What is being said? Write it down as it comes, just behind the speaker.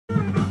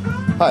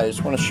Hi, I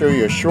just want to show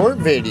you a short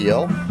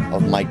video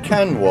of my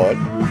Kenwood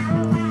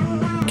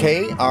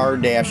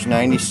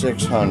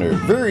KR-9600.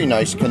 Very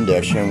nice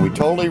condition. We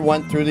totally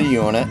went through the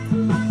unit.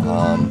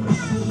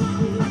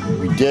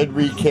 We did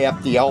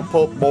recap the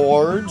output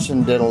boards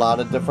and did a lot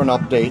of different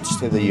updates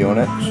to the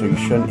unit, so you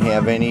shouldn't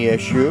have any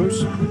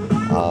issues.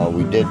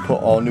 We did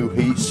put all new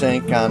heat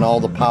sink on all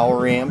the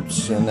power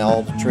amps and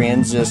all the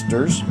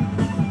transistors.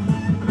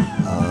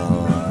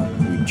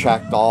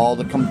 Checked all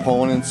the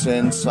components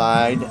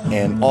inside,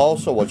 and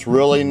also what's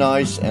really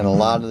nice, and a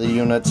lot of the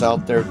units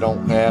out there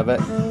don't have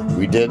it,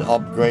 we did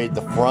upgrade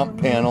the front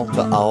panel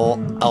to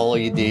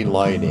LED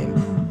lighting,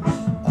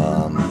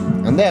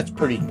 and that's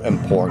pretty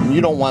important.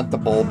 You don't want the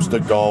bulbs to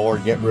go or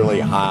get really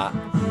hot.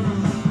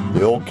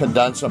 The old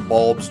condensate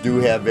bulbs do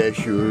have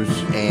issues,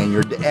 and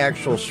your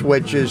actual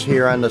switches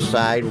here on the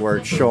side where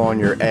it's showing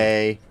your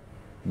A,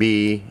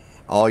 B,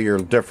 all your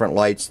different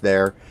lights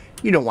there,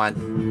 you don't want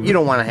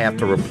to have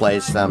to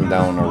replace them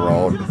down the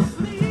road.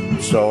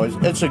 So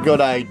it's a good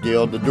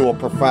idea to do a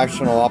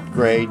professional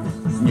upgrade.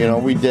 You know,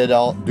 we did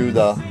do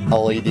the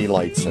LED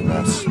lights in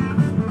this.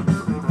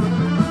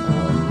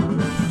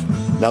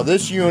 Now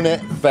this unit,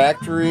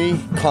 factory,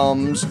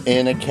 comes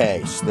in a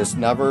case. This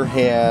never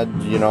had,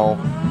 you know,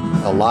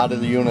 a lot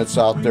of the units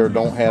out there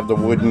don't have the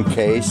wooden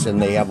case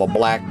and they have a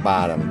black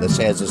bottom. This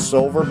has a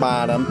silver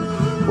bottom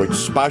with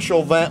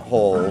special vent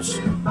holes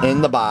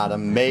in the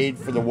bottom made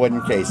for the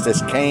wooden case.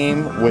 This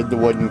came with the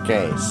wooden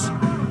case.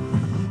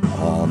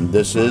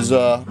 This is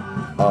a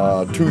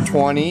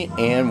 220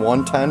 and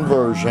 110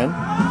 version.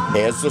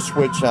 Has the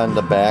switch on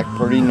the back.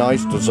 Pretty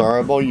nice,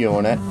 desirable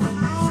unit.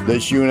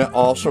 This unit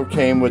also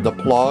came with the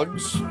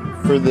plugs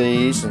for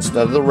these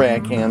instead of the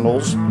rack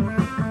handles.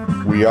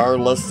 We are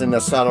listing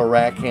a set of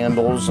rack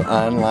handles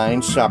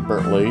online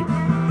separately.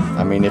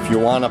 I mean, if you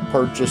want to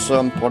purchase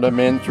them, put them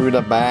in through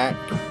the back.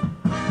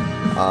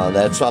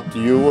 That's up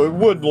to you. It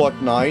would look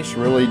nice,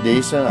 really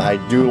decent. I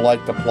do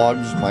like the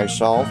plugs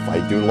myself. I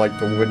do like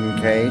the wooden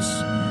case.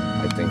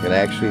 I think it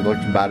actually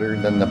looks better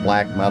than the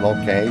black metal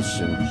case,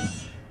 and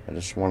I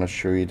just want to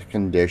show you the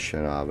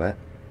condition of it.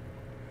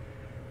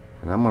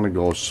 And I'm going to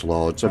go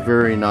slow. It's a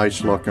very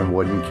nice looking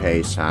wooden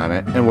case on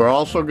it. And we're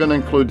also going to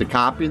include the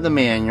copy of the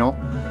manual.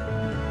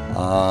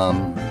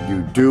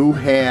 You do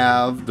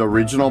have the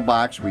original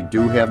box. We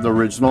do have the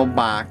original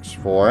box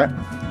for it.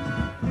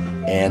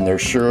 And their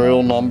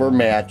serial number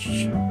match.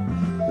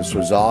 This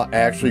was all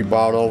actually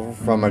brought over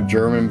from a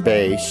German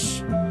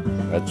base.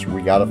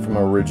 We got it from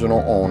an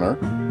original owner.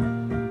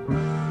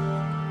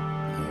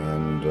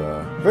 And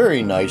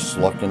very nice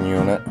looking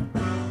unit.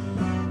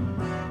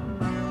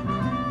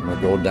 I'm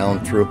gonna go down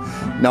through.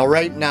 Now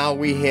right now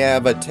we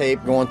have a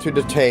tape going through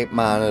the tape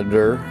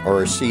monitor,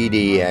 or a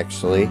CD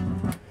actually.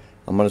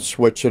 I'm gonna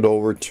switch it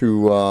over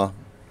to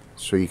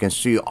so you can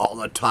see all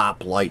the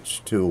top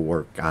lights too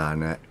work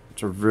on it.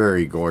 It's a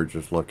very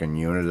gorgeous looking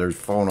unit. There's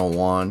phono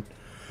 1,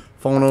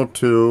 phono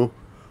 2,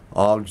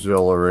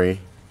 auxiliary,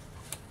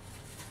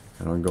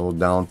 and I'll go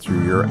down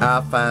through your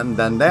FM.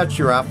 Then that's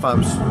your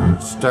FM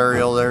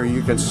stereo there.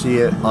 You can see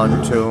it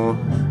untuned.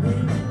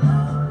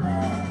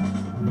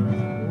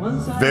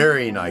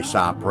 Very nice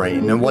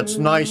operating. And what's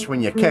nice,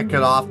 when you kick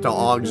it off to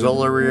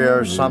auxiliary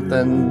or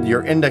something,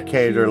 your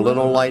indicator,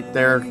 little light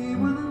there,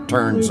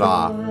 turns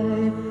off.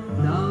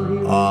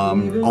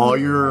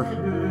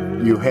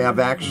 You have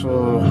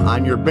actual,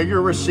 on your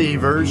bigger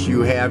receivers,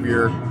 you have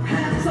your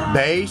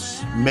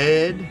bass,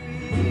 mid,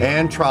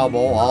 and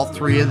treble, all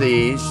three of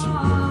these.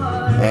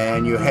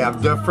 And you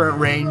have different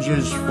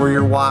ranges for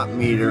your watt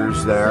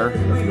meters there,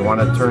 if you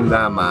want to turn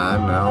them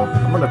on. Now,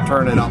 I'm going to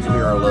turn it up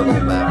here a little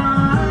bit.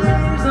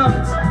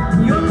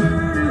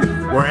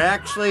 We're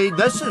actually,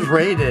 this is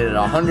rated at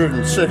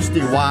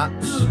 160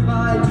 watts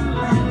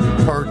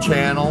per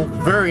channel.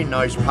 Very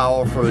nice,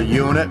 powerful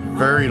unit,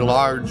 very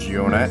large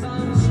unit.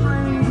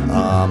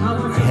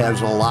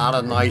 Has a lot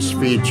of nice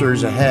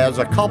features. It has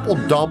a couple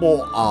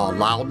double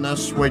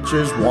loudness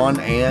switches, 1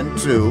 and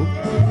 2.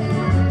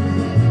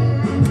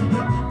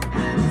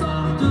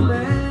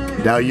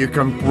 Now you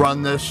can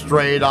run this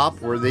straight up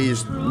where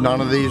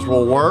none of these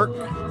will work,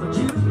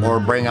 or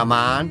bring them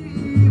on.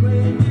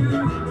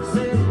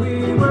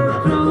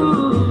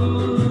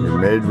 Your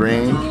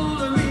mid-range,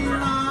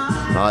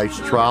 nice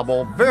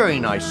treble, very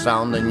nice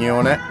sounding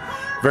unit.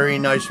 Very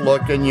nice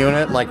looking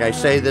unit. Like I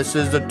say, this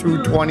is the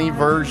 220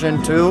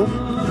 version too.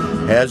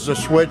 Has the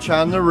switch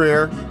on the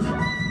rear.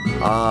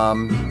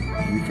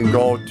 You can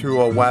go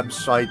to a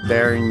website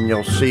there and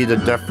you'll see the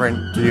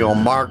different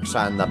marks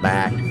on the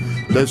back.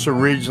 This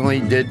originally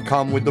did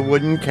come with the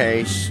wooden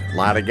case. A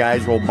lot of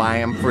guys will buy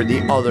them for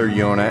the other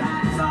unit.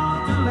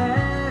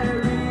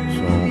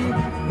 So,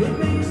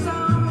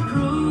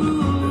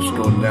 just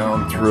go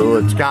down through.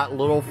 It's got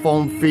little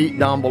foam feet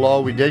down below.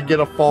 We did get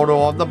a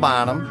photo of the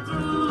bottom.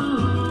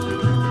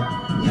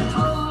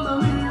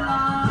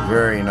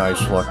 Very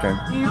nice looking.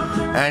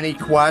 Any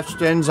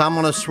questions? I'm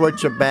going to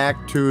switch it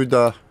back to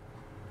the,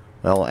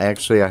 well,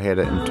 actually I had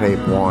it in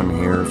tape 1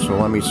 here, so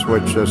let me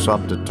switch this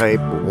up to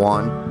tape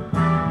 1.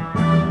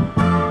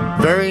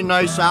 Very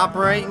nice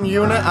operating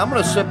unit. I'm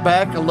going to sit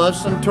back and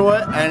listen to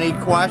it. Any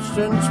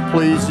questions,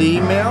 please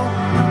email.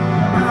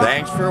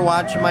 Thanks for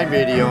watching my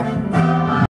video.